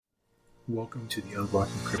Welcome to the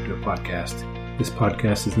Unblocking Crypto podcast. This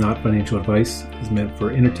podcast is not financial advice. It is meant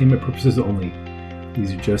for entertainment purposes only.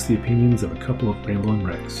 These are just the opinions of a couple of rambling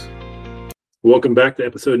wrecks. Welcome back to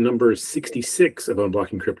episode number 66 of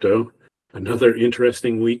Unblocking Crypto. Another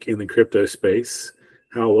interesting week in the crypto space.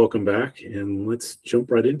 Hal, welcome back, and let's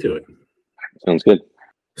jump right into it. Sounds good.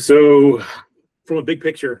 So, from a big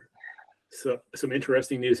picture, some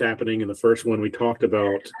interesting news happening. And the first one we talked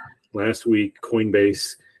about last week,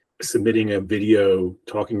 Coinbase submitting a video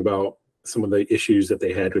talking about some of the issues that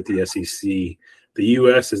they had with the SEC. The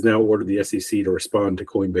U.S. has now ordered the SEC to respond to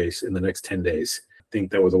Coinbase in the next 10 days. I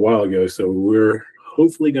think that was a while ago, so we're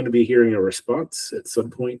hopefully going to be hearing a response at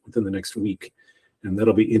some point within the next week, and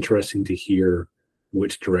that'll be interesting to hear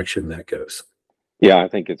which direction that goes. Yeah, I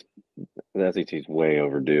think the SEC is way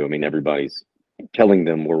overdue. I mean, everybody's telling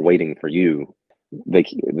them we're waiting for you. The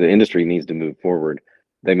industry needs to move forward.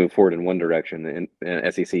 They move forward in one direction,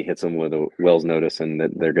 and SEC hits them with a Wells notice, and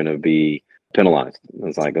that they're going to be penalized.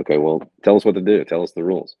 It's like, okay, well, tell us what to do. Tell us the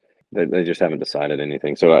rules. They just haven't decided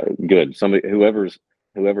anything. So good. Whoever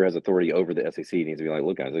has authority over the SEC needs to be like,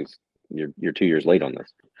 look, guys, you're 2 years late on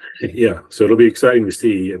this. Yeah. So it'll be exciting to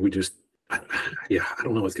see. I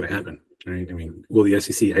don't know what's going to happen. Right? I mean, will the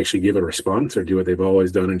SEC actually give a response or do what they've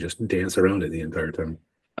always done and just dance around it the entire time?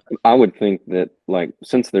 I would think that,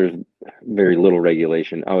 since there's very little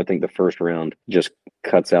regulation, I would think the first round just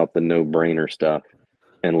cuts out the no-brainer stuff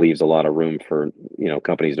and leaves a lot of room for,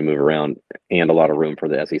 companies to move around, and a lot of room for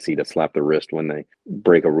the SEC to slap the wrist when they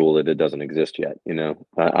break a rule that it doesn't exist yet.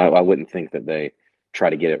 I wouldn't think that they try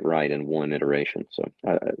to get it right in one iteration. So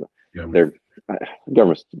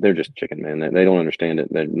governments, they're just chicken, man. They don't understand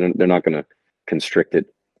it. They're not going to constrict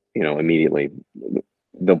it, immediately.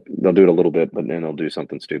 They'll do it a little bit, but then they'll do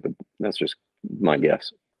something stupid. That's just my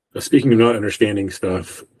guess. Speaking of not understanding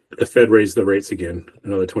stuff, the Fed raised the rates again,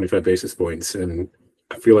 another 25 basis points. And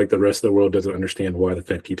I feel like the rest of the world doesn't understand why the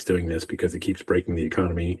Fed keeps doing this, because it keeps breaking the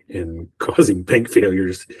economy and causing bank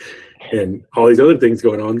failures and all these other things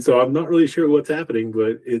going on. So I'm not really sure what's happening,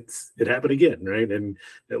 but it happened again, right? And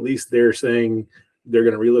at least they're saying they're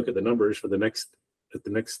going to relook at the numbers for the next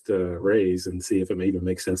raise and see if it may even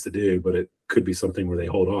make sense to do, but it could be something where they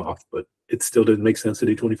hold off. But it still didn't make sense to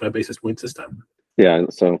do 25 basis points this time. Yeah,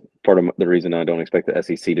 so part of the reason I don't expect the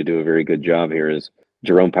SEC to do a very good job here is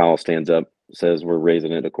Jerome Powell stands up, says we're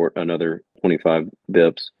raising it another 25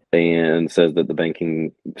 bips, and says that the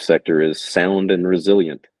banking sector is sound and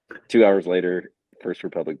resilient. 2 hours later, First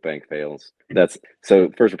Republic Bank fails.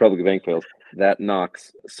 First Republic Bank fails. That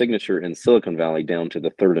knocks Signature in Silicon Valley down to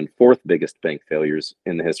the third and fourth biggest bank failures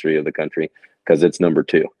in the history of the country, because it's number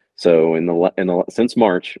 2. So since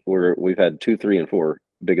March, we've had 2, 3, and 4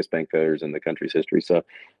 biggest bank failures in the country's history. So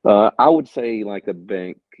I would say the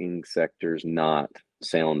banking sector's not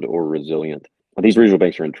sound or resilient. These regional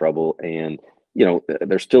banks are in trouble, and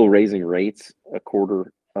they're still raising rates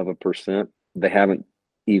 0.25%. They haven't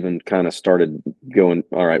even kind of started going,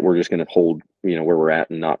 all right, we're just going to hold where we're at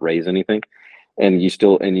and not raise anything. And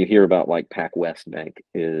you hear about PacWest Bank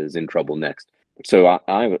is in trouble next. So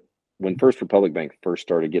when First Republic Bank first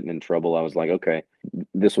started getting in trouble, I was like, okay,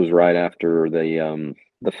 this was right after the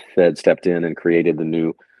Fed stepped in and created the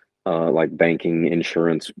new banking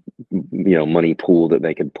insurance money pool that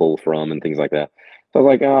they could pull from and things like that. So I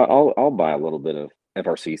was like, I'll buy a little bit of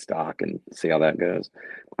FRC stock and see how that goes.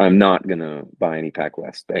 I'm not gonna buy any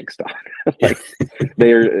PacWest Bank stock.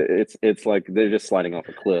 It's like they're just sliding off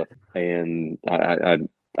a cliff, and I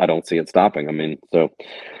don't see it stopping. I mean, so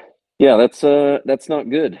yeah, that's not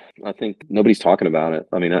good. I think nobody's talking about it.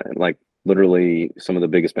 I mean, literally some of the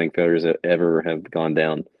biggest bank failures that ever have gone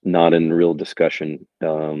down, not in real discussion.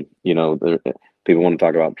 People want to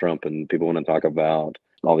talk about Trump, and people want to talk about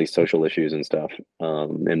all these social issues and stuff,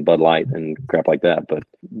 and Bud Light and crap like that. But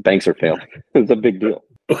banks are failing. It's a big deal.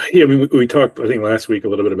 Yeah, I mean, we talked, I think, last week a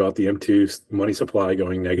little bit about the M2 money supply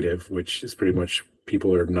going negative, which is pretty much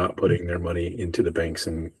people are not putting their money into the banks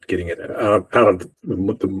and getting it out of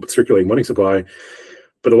the circulating money supply.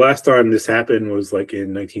 But the last time this happened was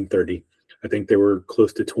in 1930. I think there were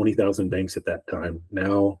close to 20,000 banks at that time.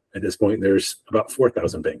 Now, at this point, there's about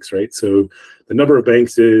 4,000 banks, right? So the number of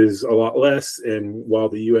banks is a lot less. And while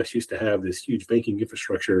the U.S. used to have this huge banking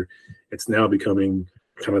infrastructure, it's now becoming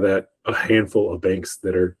kind of a handful of banks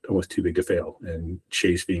that are almost too big to fail. And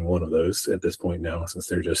Chase being one of those at this point now, since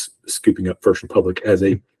they're just scooping up First Republic as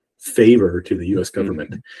a favor to the U.S.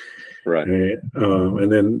 government. Right.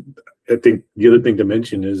 And then I think the other thing to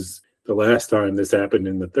mention is the last time this happened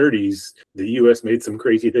in the 30s, the U.S. made some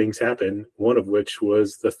crazy things happen, one of which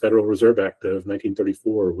was the Federal Reserve Act of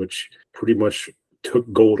 1934, which pretty much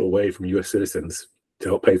took gold away from U.S. citizens to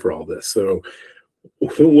help pay for all this. So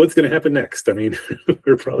what's going to happen next? I mean,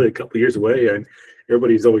 we're probably a couple of years away, and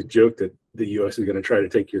everybody's always joked that the U.S. is going to try to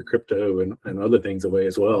take your crypto and other things away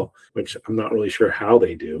as well, which I'm not really sure how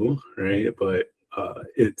they do, right? But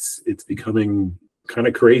it's becoming kind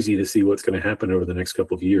of crazy to see what's going to happen over the next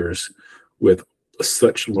couple of years with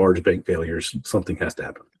such large bank failures. Something has to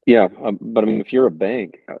happen. Yeah, but I mean, if you're a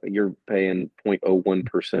bank, you're paying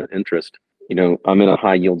 0.01% interest. You know, I'm in a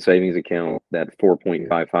high yield savings account that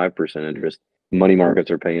 4.55% interest. Money markets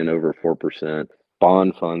are paying over 4%.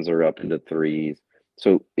 Bond funds are up into threes.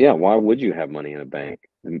 So yeah, why would you have money in a bank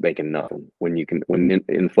making nothing when you can, when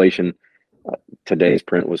inflation, today's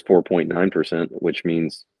print was 4.9%, which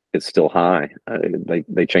means it's still high.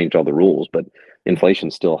 They changed all the rules, but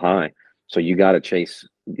inflation's still high. So you got to chase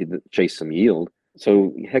some yield.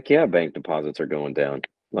 So heck yeah, bank deposits are going down.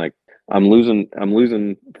 Like I'm losing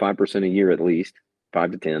 5% a year at least,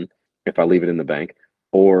 5 to 10 if I leave it in the bank,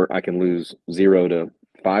 or I can lose 0 to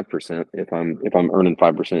 5% if I'm earning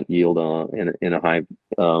 5% yield in a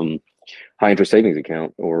high interest savings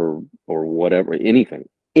account or whatever, anything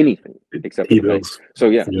except for the bank. T-bills. So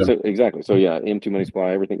yeah, Yeah. so exactly. So yeah, M2 money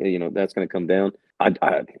supply, everything, you know, that's going to come down. I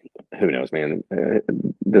who knows, man.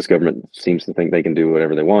 This government seems to think they can do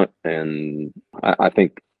whatever they want, and I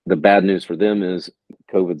think the bad news for them is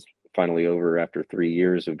COVID's finally over after 3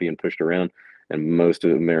 years of being pushed around, and most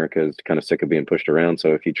of America is kind of sick of being pushed around.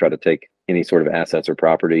 So if you try to take any sort of assets or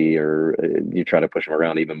property, or you try to push them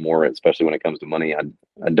around even more, especially when it comes to money,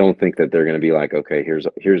 I don't think that they're going to be like, okay, here's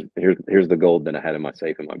the gold that I had in my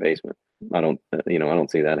safe in my basement. I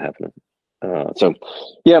don't see that happening. So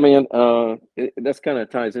yeah, man, that's kind of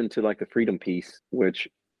ties into like the freedom piece, which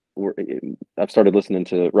I've started listening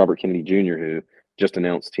to Robert Kennedy Jr., who just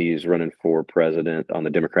announced he's running for president on the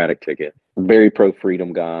Democratic ticket. Very pro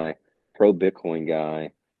freedom guy, pro Bitcoin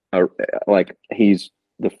guy. Like he's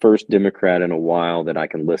the first Democrat in a while that I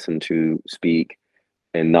can listen to speak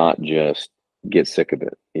and not just get sick of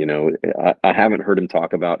it. You know, I haven't heard him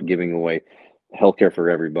talk about giving away healthcare for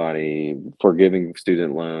everybody, forgiving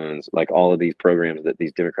student loans, like all of these programs that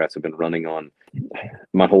these Democrats have been running on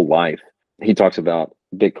my whole life. He talks about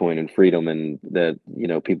Bitcoin and freedom, and that, you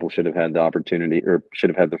know, people should have had the opportunity or should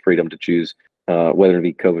have had the freedom to choose whether to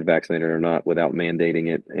be COVID vaccinated or not without mandating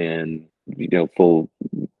it, and, you know, full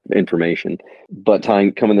information. But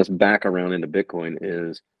coming this back around into Bitcoin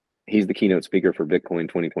is he's the keynote speaker for Bitcoin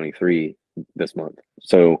 2023 this month.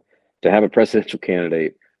 So to have a presidential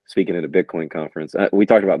candidate speaking at a Bitcoin conference, we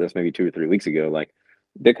talked about this maybe 2 or 3 weeks ago, like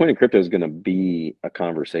Bitcoin and crypto is going to be a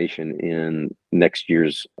conversation in next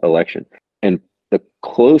year's election. And the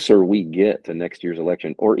closer we get to next year's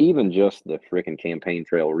election, or even just the freaking campaign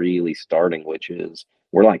trail really starting, which is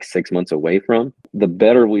we're like 6 months away from, the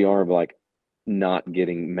better we are of like not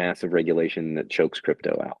getting massive regulation that chokes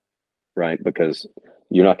crypto out, right? Because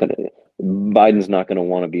Biden's not going to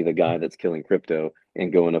want to be the guy that's killing crypto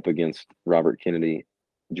and going up against Robert Kennedy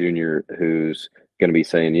Jr., who's going to be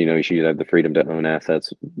saying, you know, you should have the freedom to own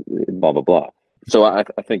assets, blah, blah, blah. So I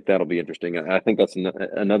think that'll be interesting. I think that's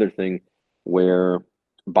another thing where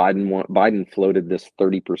Biden floated this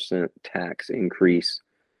 30% tax increase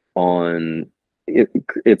on it.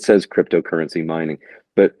 It says cryptocurrency mining,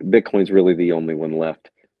 but Bitcoin's really the only one left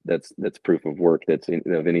that's proof of work that's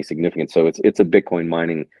of any significance. So it's a Bitcoin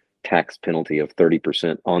mining tax penalty of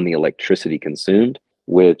 30% on the electricity consumed,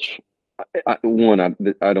 which I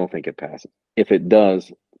don't think it passes. If it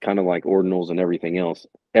does, kind of like ordinals and everything else,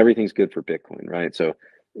 everything's good for Bitcoin, right? So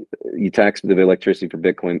you tax the electricity for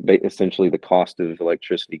Bitcoin, essentially the cost of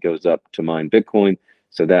electricity goes up to mine Bitcoin.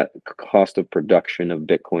 So that cost of production of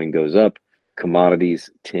Bitcoin goes up. Commodities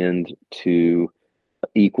tend to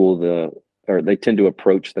they tend to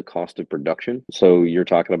approach the cost of production. So you're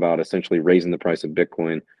talking about essentially raising the price of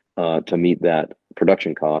Bitcoin to meet that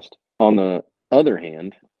production cost. On the other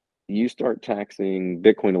hand, you start taxing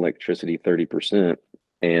Bitcoin electricity 30%,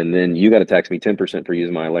 and then you got to tax me 10% for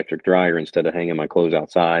using my electric dryer instead of hanging my clothes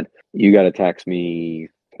outside. You got to tax me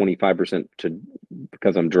 25%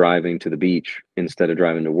 because I'm driving to the beach instead of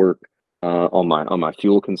driving to work on my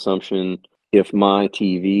fuel consumption. If my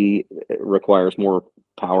TV requires more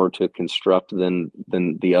power to construct than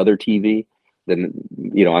the other TV, then,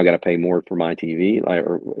 you know, I got to pay more for my TV,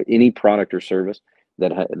 or any product or service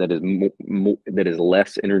that is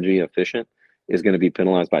less energy efficient is going to be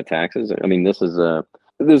penalized by taxes. I mean, it's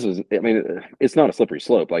not a slippery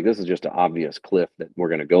slope. Like, this is just an obvious cliff that we're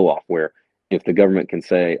going to go off, where if the government can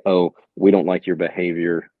say, oh, we don't like your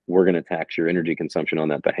behavior, we're going to tax your energy consumption on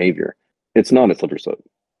that behavior. It's not a slippery slope.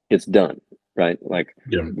 It's done, right? Like,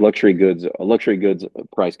 Yeah. luxury goods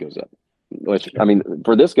price goes up. Which, I mean,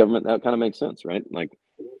 for this government, that kind of makes sense, right? Like,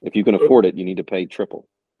 if you can afford it, you need to pay triple.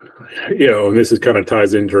 And this is kind of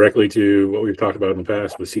ties in directly to what we've talked about in the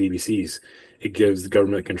past with CDBCs. It gives the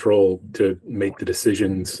government control to make the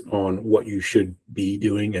decisions on what you should be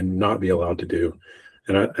doing and not be allowed to do.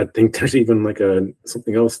 And I think there's even like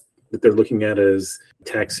something else that they're looking at as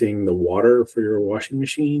taxing the water for your washing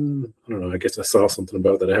machine. I don't know. I guess I saw something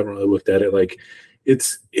about that. I haven't really looked at it. Like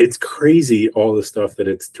it's crazy all the stuff that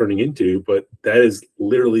it's turning into, but that is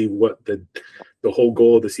literally what the whole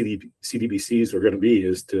goal of the CDBCs are going to be,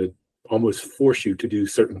 is to almost force you to do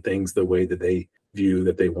certain things the way that they view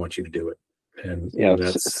that they want you to do it. And Yeah,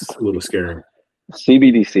 that's a little scary.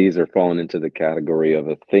 CBDCs are falling into the category of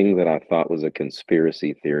a thing that I thought was a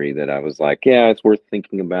conspiracy theory that I was like, yeah, it's worth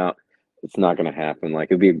thinking about. It's not going to happen.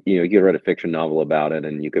 Like, it'd be, you could write a fiction novel about it,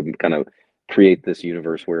 and you could kind of create this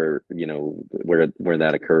universe where, where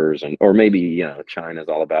that occurs. And, or maybe, China's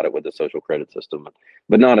all about it with the social credit system,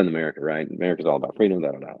 but not in America, right? America's all about freedom,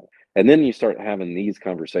 da, da, da. And then you start having these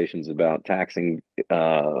conversations about taxing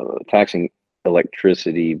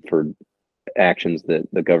electricity for actions that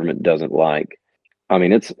the government doesn't like. I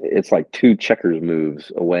mean, it's like two checkers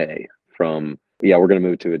moves away from, yeah, we're going to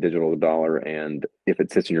move to a digital dollar, and if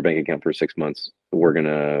it sits in your bank account for 6 months, we're going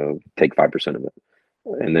to take 5% of it,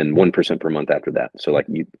 and then 1% per month after that. So like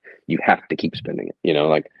you have to keep spending it,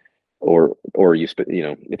 like, or you spend,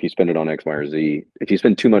 if you spend it on X, Y, or Z, if you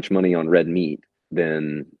spend too much money on red meat,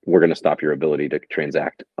 then we're going to stop your ability to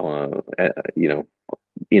transact,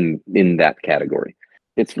 in that category.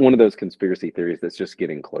 It's one of those conspiracy theories that's just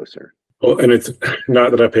getting closer. Well, and it's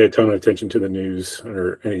not that I pay a ton of attention to the news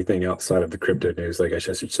or anything outside of the crypto news, I guess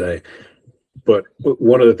I should say. But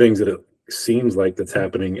one of the things that it seems like that's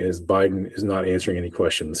happening is Biden is not answering any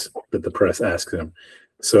questions that the press asks him.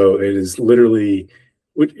 So it is literally,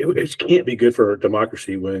 it can't be good for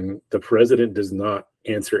democracy when the president does not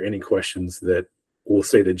answer any questions that we'll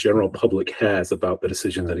say the general public has about the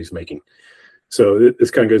decision that he's making. So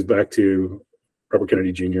this kind of goes back to Robert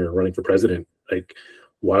Kennedy Jr. running for president. Like,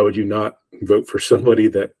 why would you not vote for somebody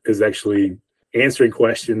that is actually answering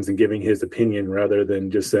questions and giving his opinion rather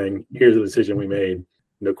than just saying, here's the decision we made,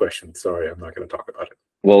 no questions, sorry, I'm not going to talk about it.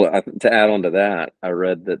 Well, to add on to that, I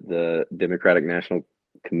read that the Democratic National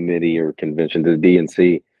Committee or Convention, the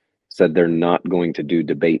DNC, said they're not going to do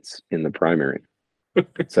debates in the primary.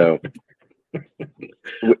 So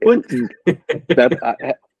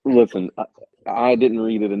listen, I didn't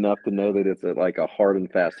read it enough to know that it's like a hard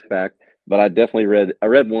and fast fact, but I definitely read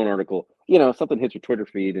one article, something hits your Twitter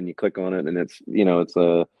feed and you click on it, and it's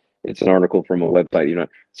an article from a website,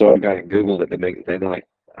 so I kind of Googled it. They like,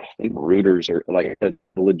 I think Reuters or like a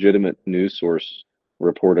legitimate news source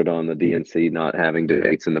reported on the DNC not having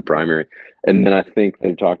debates in the primary. And then I think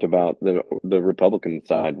they talked about the Republican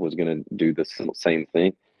side was going to do the same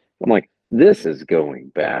thing. I'm like, this is going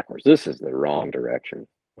backwards. This is the wrong direction.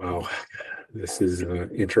 Wow, this is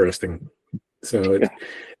interesting. So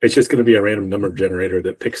it's just going to be a random number generator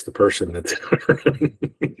that picks the person that's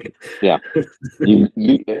yeah. This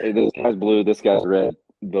guy's blue, this guy's red.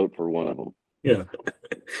 Vote for one of them. Yeah.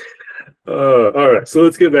 All right. So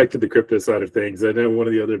let's get back to the crypto side of things. I know one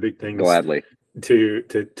of the other big things gladly to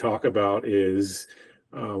talk about is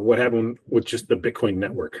what happened with just the Bitcoin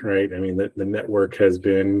network, right? I mean, the network has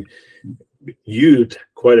been used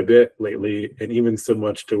quite a bit lately, and even so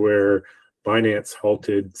much to where Binance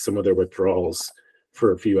halted some of their withdrawals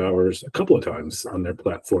for a few hours, a couple of times on their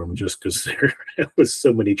platform, just because there was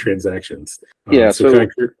so many transactions.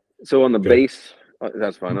 So on the base,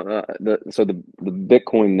 that's fine. The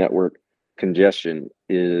Bitcoin network congestion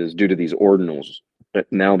is due to these ordinals.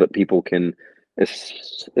 But now that people can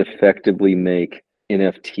effectively make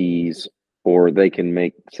NFTs, or they can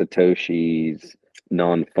make Satoshis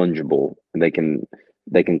non-fungible, and they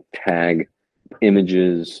can tag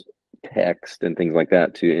images, text, and things like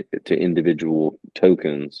that to individual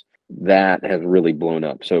tokens, that has really blown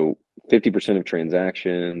up. So 50% of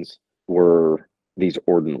transactions were these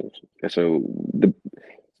ordinals. So the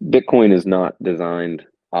Bitcoin is not designed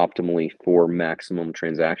optimally for maximum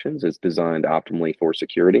transactions. It's designed optimally for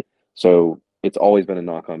security. So it's always been a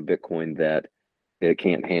knock on Bitcoin that it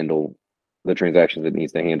can't handle the transactions it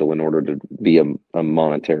needs to handle in order to be a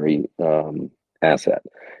monetary asset.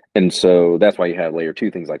 And so that's why you have layer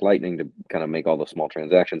 2 things like Lightning to kind of make all the small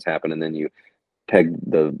transactions happen. And then you peg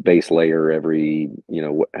the base layer every,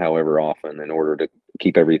 however often, in order to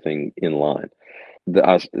keep everything in line.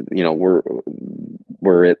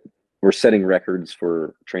 We're setting records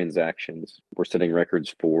for transactions. We're setting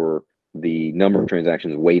records for the number of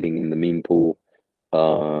transactions waiting in the meme pool.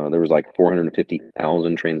 There was like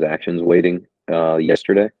 450,000 transactions waiting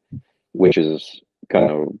yesterday. which is kind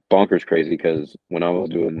of bonkers crazy because when I was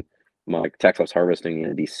doing my tax loss harvesting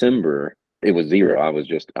in December, it was zero.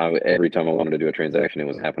 Every time I wanted to do a transaction, it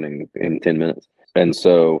was happening in 10 minutes. And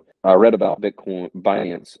so I read about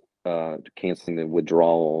Binance canceling the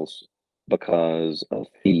withdrawals because of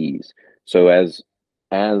fees. So as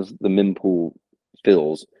the mempool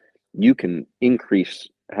fills, you can increase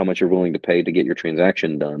how much you're willing to pay to get your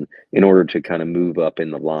transaction done in order to kind of move up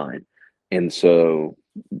in the line. And so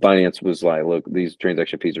Binance was like, look, these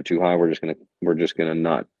transaction fees are too high. We're just gonna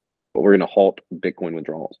halt Bitcoin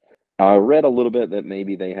withdrawals. I read a little bit that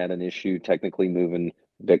maybe they had an issue technically moving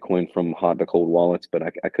Bitcoin from hot to cold wallets, but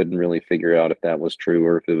I couldn't really figure out if that was true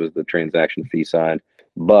or if it was the transaction fee side.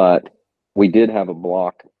 But we did have a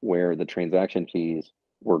block where the transaction fees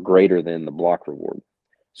were greater than the block reward.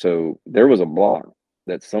 So there was a block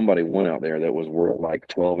that somebody went out there that was worth like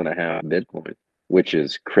 12.5 Bitcoin, which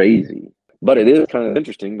is crazy. But it is kind of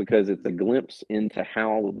interesting because it's a glimpse into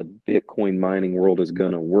how the Bitcoin mining world is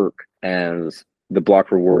going to work as the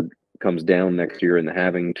block reward comes down next year in the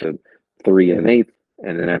halving to 3 1/8,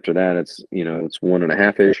 and then after that it's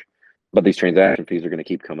 1.5-ish. But these transaction fees are going to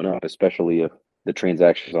keep coming up, especially if the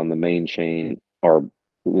transactions on the main chain are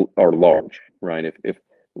large, right? If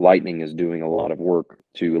Lightning is doing a lot of work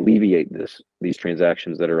to alleviate these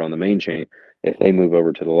transactions that are on the main chain, if they move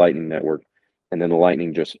over to the Lightning network, and then the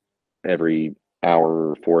Lightning just every hour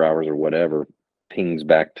or 4 hours or whatever pings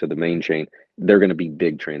back to the main chain, they're going to be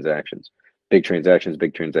big transaction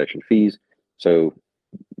fees. So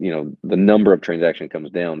the number of transactions comes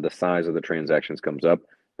down, the size of the transactions comes up,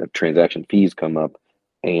 the transaction fees come up,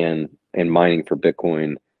 and mining for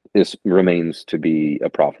Bitcoin remains to be a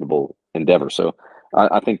profitable endeavor. So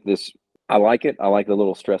I think I like it. I like the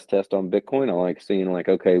little stress test on Bitcoin. I like seeing like,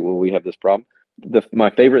 okay, well, we have this problem. My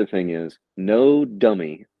favorite thing is no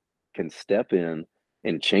dummy can step in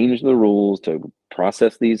and change the rules to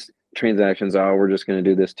process these transactions. Oh, we're just going to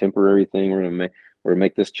do this temporary thing. We're going to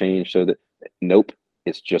make this change so that, nope,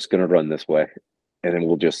 it's just going to run this way. And then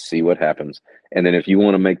we'll just see what happens. And then if you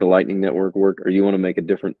want to make the Lightning network work, or you want to make a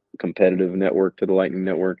different competitive network to the Lightning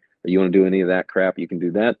network, or you want to do any of that crap, you can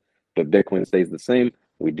do that. But Bitcoin stays the same.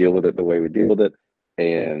 We deal with it the way we deal with it.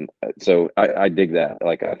 And so I dig that.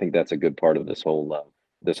 Like, I think that's a good part of this whole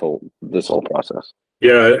process.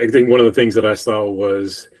 Yeah, I think one of the things that I saw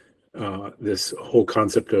was this whole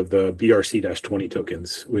concept of the BRC-20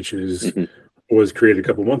 tokens, which was created a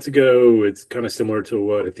couple months ago. It's kind of similar to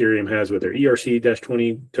what Ethereum has with their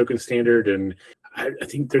ERC-20 token standard. And I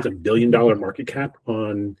think there's $1 billion market cap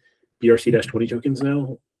on BRC-20 tokens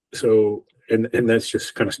now. So, and that's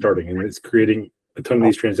just kind of starting, and it's creating a ton of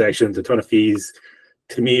these transactions, a ton of fees.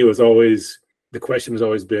 To me, the question has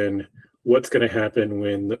always been, what's going to happen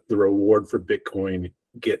when the reward for Bitcoin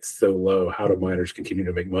gets so low? How do miners continue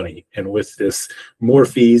to make money? And with this, more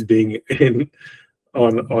fees being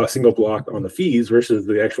on a single block on the fees versus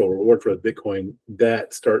the actual reward for the Bitcoin,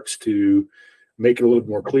 that starts to make it a little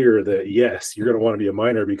more clear that yes, you're going to want to be a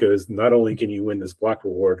miner, because not only can you win this block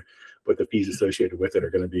reward, but the fees associated with it are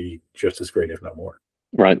going to be just as great, if not more.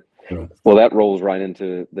 Right. Well, that rolls right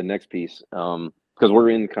into the next piece, because we're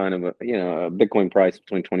in kind of a Bitcoin price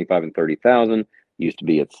between 25 and 30,000. Used to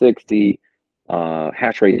be at 60.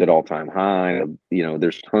 Hash rate at all-time high.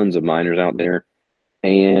 There's tons of miners out there,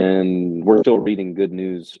 and we're still reading good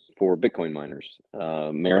news for Bitcoin miners.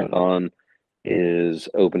 Marathon is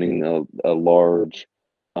opening a large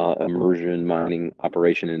immersion mining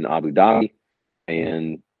operation in Abu Dhabi,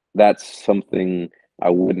 and that's something I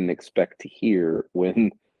wouldn't expect to hear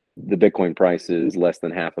when the Bitcoin price is less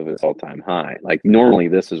than half of its all-time high. Like, normally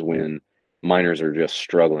this is when miners are just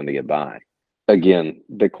struggling to get by. Again,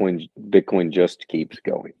 Bitcoin just keeps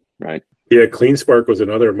going, right? Yeah, CleanSpark was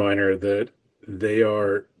another miner that they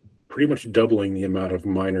are pretty much doubling the amount of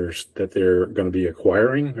miners that they're going to be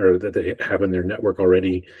acquiring, or that they have in their network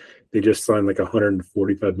already. They just signed like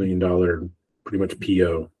 $145 million pretty much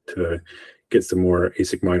PO to get some more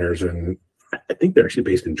ASIC miners, and I think they're actually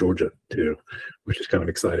based in Georgia too, which is kind of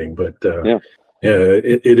exciting. But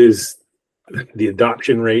it is the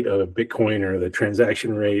adoption rate of Bitcoin, or the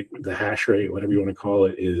transaction rate, the hash rate, whatever you want to call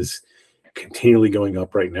it, is continually going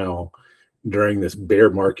up right now during this bear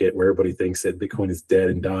market where everybody thinks that Bitcoin is dead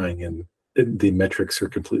and dying, and the metrics are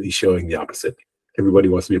completely showing the opposite. Everybody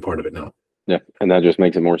wants to be a part of it now. Yeah, and that just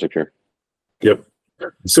makes it more secure. Yep.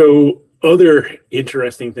 So other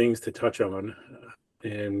interesting things to touch on,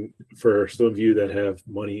 and for some of you that have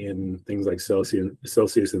money in things like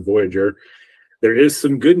Celsius and Voyager, there is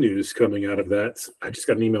some good news coming out of that. I just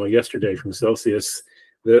got an email yesterday from Celsius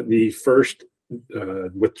that the first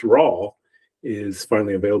withdrawal is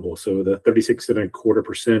finally available. So the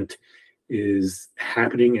 36.25% is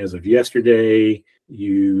happening as of yesterday.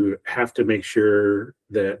 You have to make sure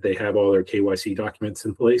that they have all their KYC documents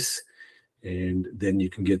in place, and then you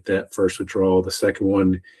can get that first withdrawal. The second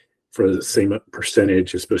one for the same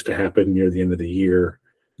percentage is supposed to happen near the end of the year,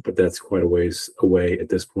 but that's quite a ways away at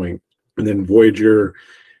this point. And then Voyager,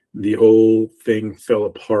 the whole thing fell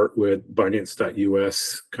apart with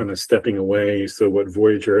Binance.us kind of stepping away. So what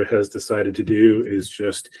Voyager has decided to do is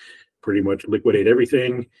just pretty much liquidate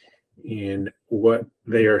everything. And what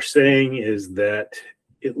they are saying is that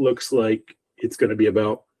it looks like it's going to be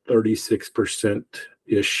about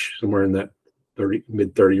 36%-ish, somewhere in that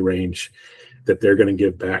mid 30 range, that they're going to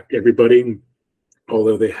give back to everybody.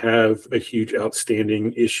 Although they have a huge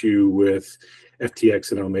outstanding issue with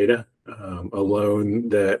FTX and Alameda, a loan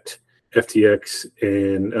that FTX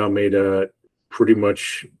and Alameda pretty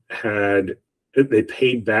much they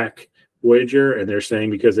paid back Voyager, and they're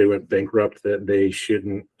saying because they went bankrupt that they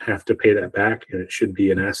shouldn't have to pay that back, and it should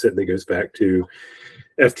be an asset that goes back to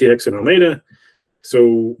FTX and Alameda.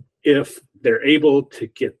 So if they're able to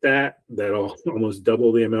get that, that'll almost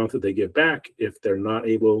double the amount that they give back. If they're not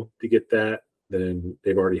able to get that, then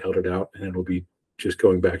they've already held it out, and it'll be just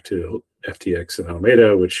going back to FTX and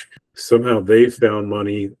Alameda, which somehow they've found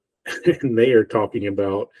money, and they are talking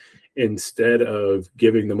about, instead of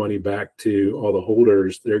giving the money back to all the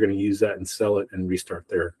holders, they're going to use that and sell it and restart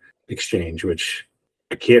their exchange, which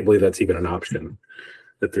I can't believe that's even an option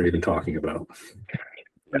that they're even talking about.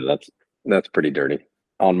 Yeah, that's pretty dirty.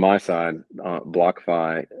 On my side,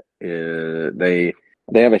 BlockFi, they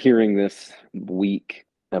have a hearing this week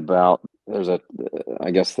about there's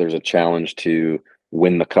a challenge to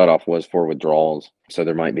when the cutoff was for withdrawals. So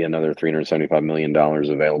there might be another $375 million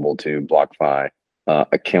available to BlockFi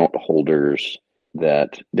account holders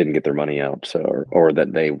that didn't get their money out, or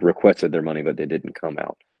that they requested their money but they didn't come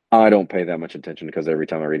out. I don't pay that much attention because every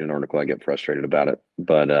time I read an article I get frustrated about it.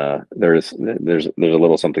 But there's a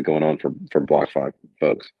little something going on for BlockFi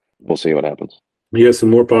folks. We'll see what happens. We have some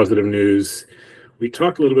more positive news. We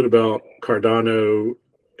talked a little bit about Cardano,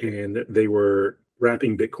 and they were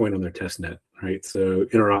wrapping Bitcoin on their testnet, right? So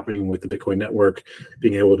interoperating with the Bitcoin network,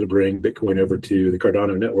 being able to bring Bitcoin over to the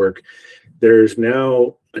Cardano network. There's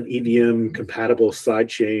now an EVM compatible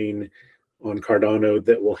sidechain on Cardano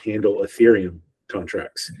that will handle Ethereum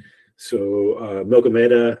contracts. So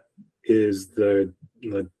Milkameda is the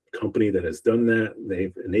company that has done that.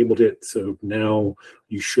 They've enabled it. So now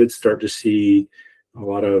you should start to see a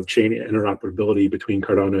lot of chain interoperability between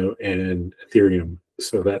Cardano and Ethereum.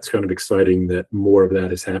 So that's kind of exciting that more of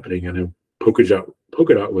that is happening. I know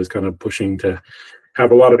Polkadot was kind of pushing to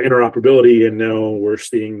have a lot of interoperability, and now we're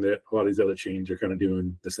seeing that a lot of these other chains are kind of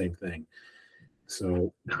doing the same thing.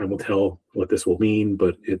 So time will tell what this will mean,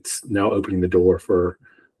 but it's now opening the door for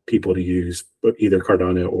people to use either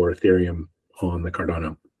Cardano or Ethereum on the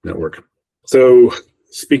Cardano network. So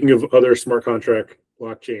speaking of other smart contract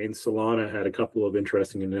blockchains, Solana had a couple of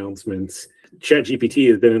interesting announcements. ChatGPT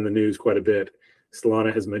has been in the news quite a bit.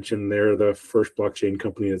 Solana has mentioned they're the first blockchain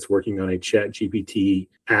company that's working on a ChatGPT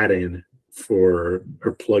add-in or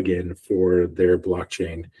plugin for their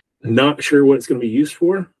blockchain. Not sure what it's going to be used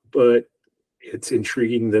for, but it's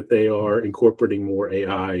intriguing that they are incorporating more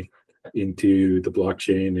AI into the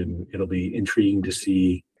blockchain, and it'll be intriguing to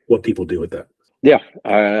see what people do with that. Yeah,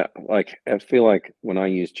 I feel like when I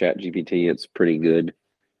use ChatGPT, it's pretty good.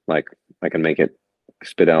 Like I can make it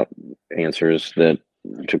spit out answers to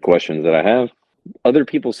questions that I have. Other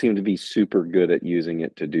people seem to be super good at using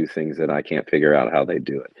it to do things that I can't figure out how they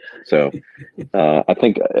do it. So I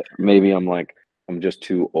think maybe I'm just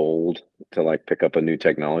too old to pick up a new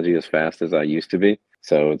technology as fast as I used to be.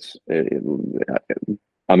 So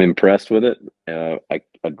I'm impressed with it. I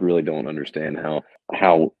really don't understand how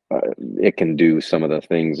it can do some of the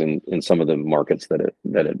things in some of the markets that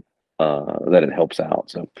it helps out.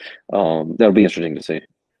 So that'll be interesting to see.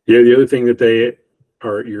 Yeah, the other thing that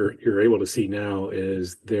you're able to see now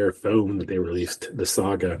is their phone that they released, the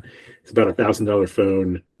Saga. It's about $1,000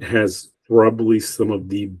 phone. It has probably some of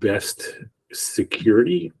the best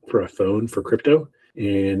security for a phone for crypto,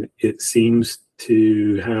 and it seems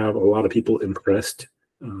to have a lot of people impressed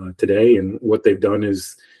today. And what they've done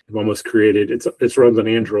is they've almost created it runs on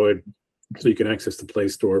Android, so you can access the Play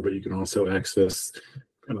Store, but you can also access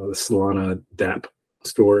kind of the Solana dApp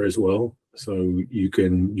store as well. So you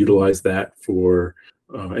can utilize that for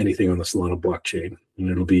anything on the Solana blockchain. And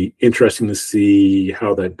it'll be interesting to see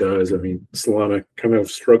how that does. I mean, Solana kind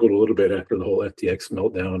of struggled a little bit after the whole FTX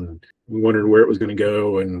meltdown, and we wondered where it was going to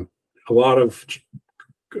go. And a lot of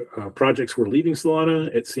projects were leaving Solana.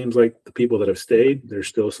 It seems like the people that have stayed, there's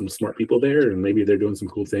still some smart people there, and maybe they're doing some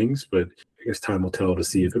cool things, but I guess time will tell to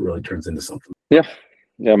see if it really turns into something. Yeah.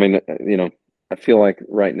 I mean, I feel like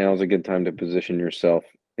right now is a good time to position yourself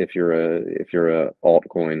if you're a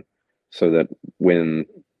altcoin, so that when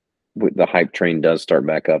the hype train does start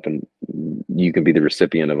back up, and you can be the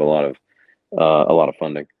recipient of a lot of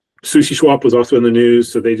funding. Sushi Swap was also in the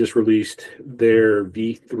news, so they just released their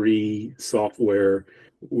V3 software,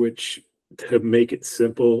 which, to make it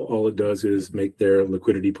simple, all it does is make their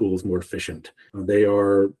liquidity pools more efficient. They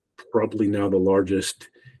are probably now the largest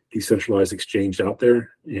decentralized exchange out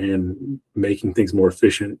there, and making things more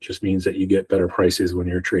efficient just means that you get better prices when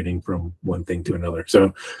you're trading from one thing to another.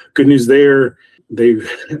 So good news there. They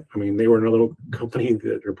were another little company,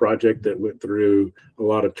 their project that went through a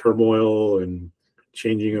lot of turmoil and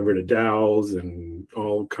changing over to DAOs and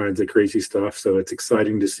all kinds of crazy stuff. So it's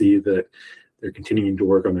exciting to see that they're continuing to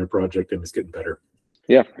work on their project and it's getting better.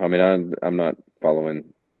 Yeah, I mean, I'm not following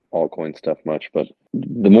altcoin stuff much, but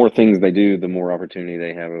the more things they do, the more opportunity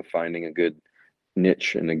they have of finding a good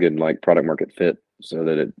niche and a good product market fit, so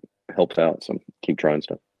that it helps out. So keep trying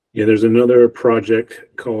stuff. Yeah, there's another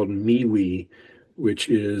project called MeWe, which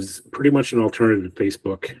is pretty much an alternative to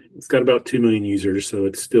Facebook. It's got about 2 million users, so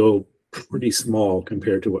it's still pretty small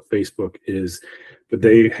compared to what Facebook is. But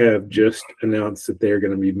they have just announced that they're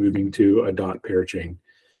going to be moving to a dot parachain.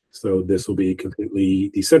 So this will be completely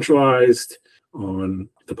decentralized on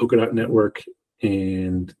the Polkadot network,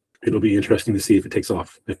 and it'll be interesting to see if it takes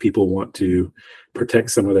off, if people want to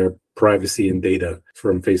protect some of their privacy and data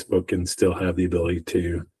from Facebook and still have the ability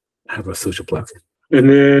to have a social platform. And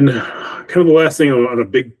then kind of the last thing on a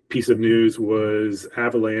big piece of news was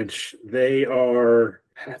Avalanche. They are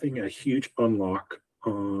having a huge unlock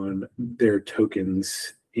on their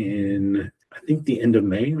tokens in, I think, the end of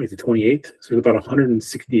May, like the 28th. So about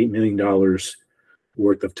 $168 million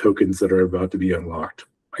worth of tokens that are about to be unlocked.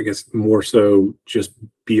 I guess more so just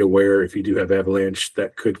be aware, if you do have Avalanche,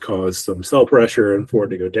 that could cause some sell pressure and for it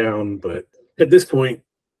to go down. But at this point,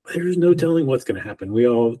 there's no telling what's going to happen. We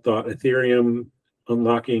all thought Ethereum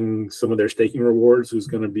unlocking some of their staking rewards was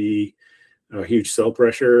going to be a huge sell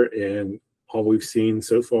pressure, and all we've seen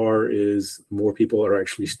so far is more people are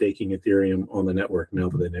actually staking Ethereum on the network now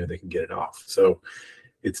that they know they can get it off. So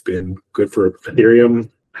it's been good for Ethereum.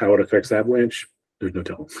 How it affects Avalanche, there's no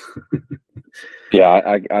telling. Yeah,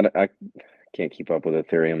 I can't keep up with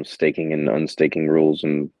Ethereum staking and unstaking rules,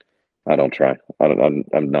 and I don't try. I'm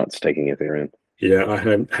not staking Ethereum. Yeah, I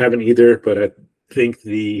haven't either, but I think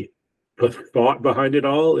the thought behind it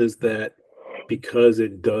all is that because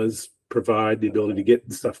it does provide the ability to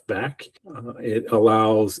get stuff back, it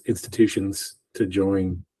allows institutions to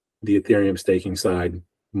join the Ethereum staking side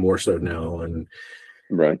more so now. And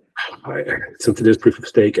right, since it is proof of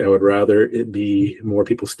stake, I would rather it be more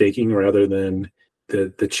people staking rather than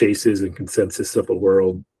the chases and consensus of the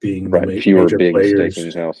world being the fewer major big players.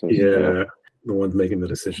 staking houses. Yeah, the ones making the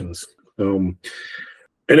decisions.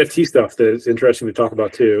 NFT stuff that's interesting to talk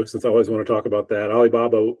about too, since I always want to talk about that.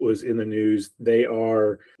 Alibaba was in the news. They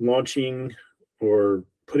are launching or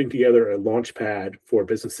putting together a launch pad for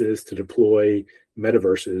businesses to deploy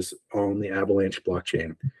metaverses on the Avalanche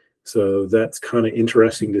blockchain. So that's kind of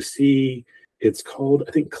interesting to see. It's called,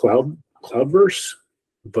 I think, Cloudverse,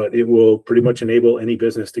 but it will pretty much enable any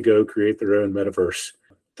business to go create their own metaverse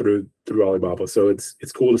through Alibaba. So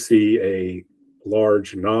it's cool to see a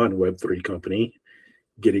large non-Web3 company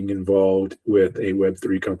getting involved with a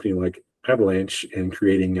Web3 company like Avalanche and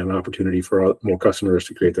creating an opportunity for more customers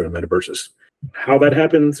to create their own metaverses. How that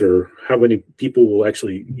happens or how many people will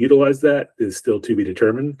actually utilize that is still to be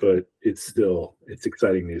determined, but it's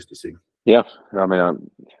exciting news to see. Yeah, I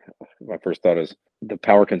mean, my first thought is the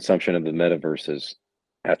power consumption of the metaverse is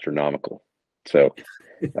astronomical. So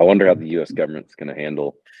I wonder how the U.S. government's going to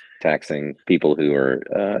handle taxing people who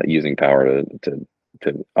are using power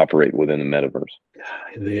to operate within the metaverse.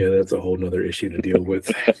 Yeah, that's a whole nother issue to deal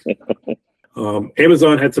with.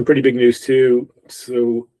 Amazon had some pretty big news too.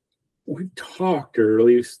 So we talked, or at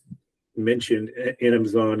least mentioned,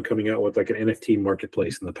 Amazon coming out with like an NFT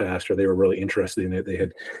Marketplace in the past, or they were really interested in it. They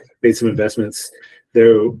had made some investments.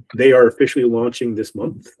 Though they are officially launching this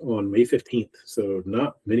month on May 15th, so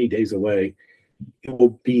not many days away. It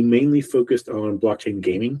will be mainly focused on blockchain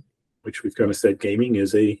gaming, which we've kind of said gaming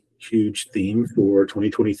is a huge theme for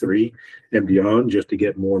 2023 and beyond, just to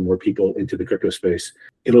get more and more people into the crypto space.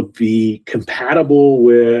 It'll be compatible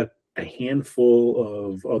with a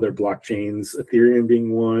handful of other blockchains, Ethereum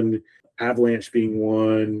being one, Avalanche being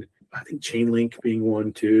one, I think Chainlink being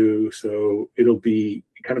one too. So it'll be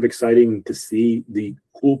kind of exciting to see. The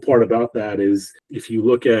cool part about that is if you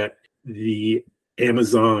look at the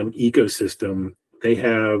Amazon ecosystem, they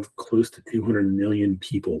have close to 200 million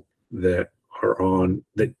people that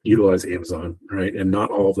that utilize Amazon, right? And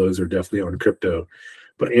not all of those are definitely on crypto,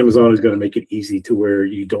 but Amazon is going to make it easy to where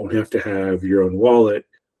you don't have to have your own wallet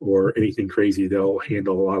or anything crazy. They'll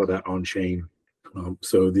handle a lot of that on chain.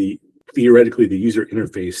 So theoretically, the user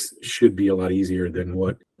interface should be a lot easier than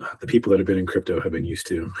what the people that have been in crypto have been used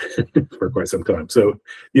to for quite some time. So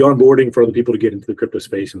the onboarding for other people to get into the crypto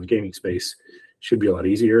space and the gaming space should be a lot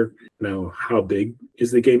easier. Now, how big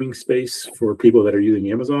is the gaming space for people that are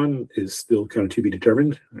using Amazon is still kind of to be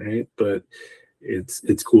determined, right? But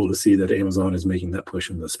it's cool to see that Amazon is making that push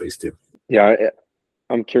in the space too. Yeah,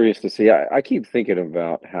 I'm curious to see. I keep thinking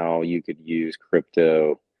about how you could use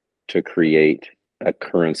crypto to create a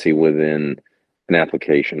currency within an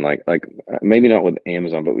application, like maybe not with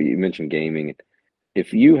Amazon, but you mentioned gaming.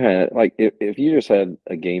 If you had if you just had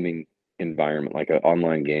a gaming environment, like an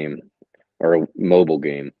online game or a mobile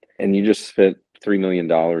game, and you just spent $3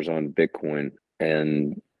 million on Bitcoin,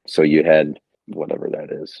 and so you had whatever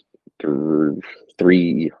that is,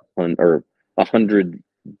 300 or 100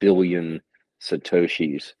 billion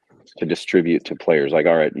Satoshis to distribute to players. Like,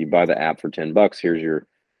 all right, you buy the app for $10, here's your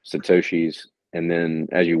Satoshis, and then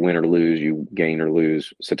as you win or lose, you gain or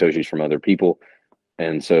lose Satoshis from other people.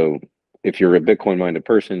 And so if you're a Bitcoin minded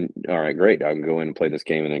person, all right, great, I can go in and play this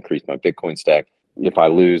game and increase my Bitcoin stack. If I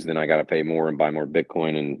lose, then I got to pay more and buy more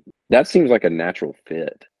Bitcoin. And that seems like a natural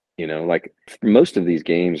fit. Like most of these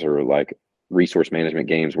games are like resource management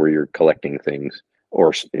games where you're collecting things,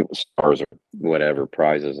 or stars or whatever,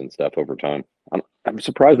 prizes and stuff over time. I'm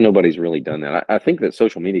surprised nobody's really done that. I think that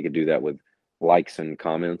social media could do that with likes and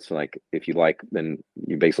comments. Like if you like, then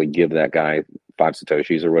you basically give that guy 5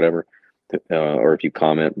 Satoshis or whatever. Or if you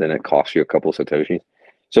comment, then it costs you a couple of Satoshis.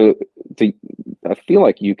 So I feel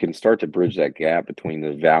like you can start to bridge that gap between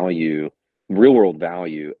the value, real world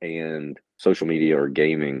value, and social media or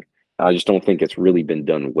gaming. I just don't think it's really been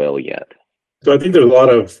done well yet. So I think there's a lot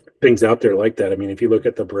of things out there like that. I mean, if you look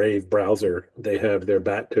at the Brave browser, they have their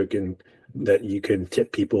BAT token that you can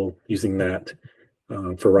tip people using that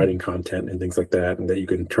for writing content and things like that, and that you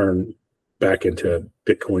can turn back into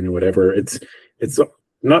Bitcoin or whatever. It's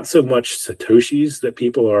not so much Satoshis that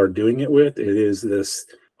people are doing it with. It is this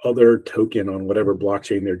other token on whatever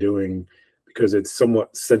blockchain they're doing, because it's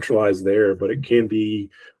somewhat centralized there, but it can be,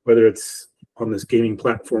 whether it's on this gaming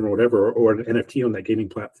platform or whatever, or an NFT on that gaming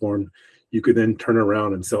platform, you could then turn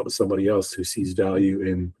around and sell it to somebody else who sees value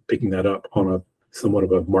in picking that up on a somewhat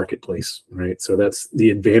of a marketplace, right? So that's the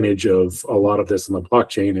advantage of a lot of this on the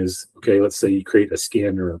blockchain is, okay, let's say you create a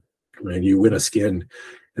skin or you win a skin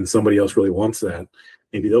and somebody else really wants that.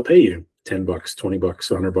 Maybe they'll pay you $10, $20,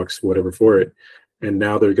 $100, whatever for it. And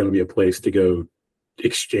now there's going to be a place to go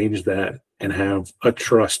exchange that and have a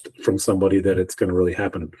trust from somebody that it's going to really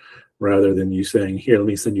happen, rather than you saying, here, let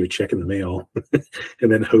me send you a check in the mail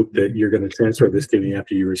and then hope that you're going to transfer this to me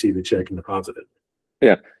after you receive the check and deposit it.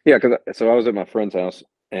 Yeah. So I was at my friend's house,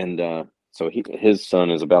 and so his son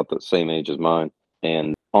is about the same age as mine,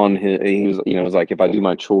 and he was, it was like, if I do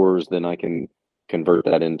my chores, then I can convert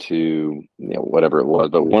that into whatever it was.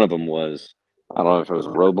 But one of them was, I don't know if it was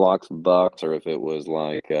Roblox bucks or if it was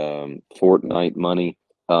like Fortnite money,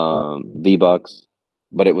 V-Bucks,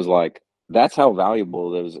 but it was like, that's how valuable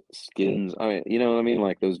those skins, I mean,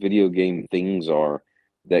 like those video game things are,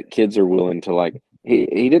 that kids are willing to, like,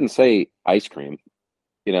 he didn't say ice cream,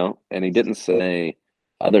 and he didn't say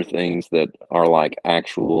other things that are like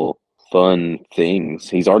actual fun things.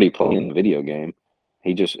 He's already playing the video game.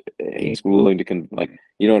 He's willing to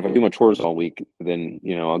if I do my chores all week, then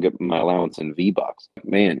I'll get my allowance in V-Bucks.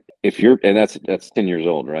 Man, and that's 10 years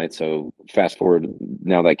old, right? So fast forward,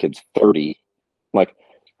 now that kid's 30, like,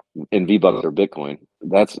 in V-Bucks or Bitcoin,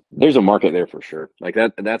 there's a market there for sure. Like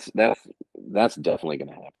that's definitely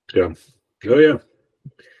gonna happen. Yeah. Oh yeah.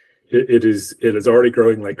 It is already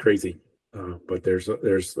growing like crazy. But there's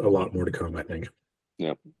a lot more to come, I think.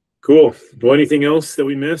 Yeah. Cool. Well, anything else that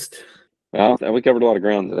we missed? Well, we covered a lot of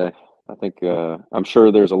ground today. I think I'm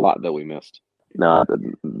sure there's a lot that we missed. No,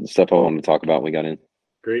 the stuff I wanted to talk about, we got in.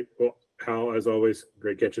 Great. Well, Hal, as always,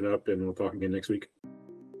 great catching up, and we'll talk again next week.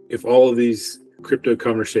 If all of these crypto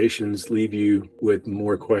conversations leave you with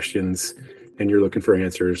more questions and you're looking for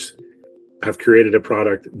answers, I've created a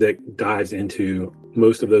product that dives into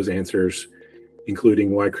most of those answers,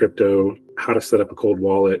 including why crypto, how to set up a cold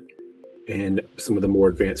wallet, and some of the more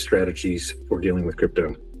advanced strategies for dealing with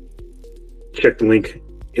crypto. Check the link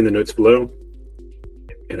in the notes below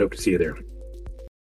and hope to see you there.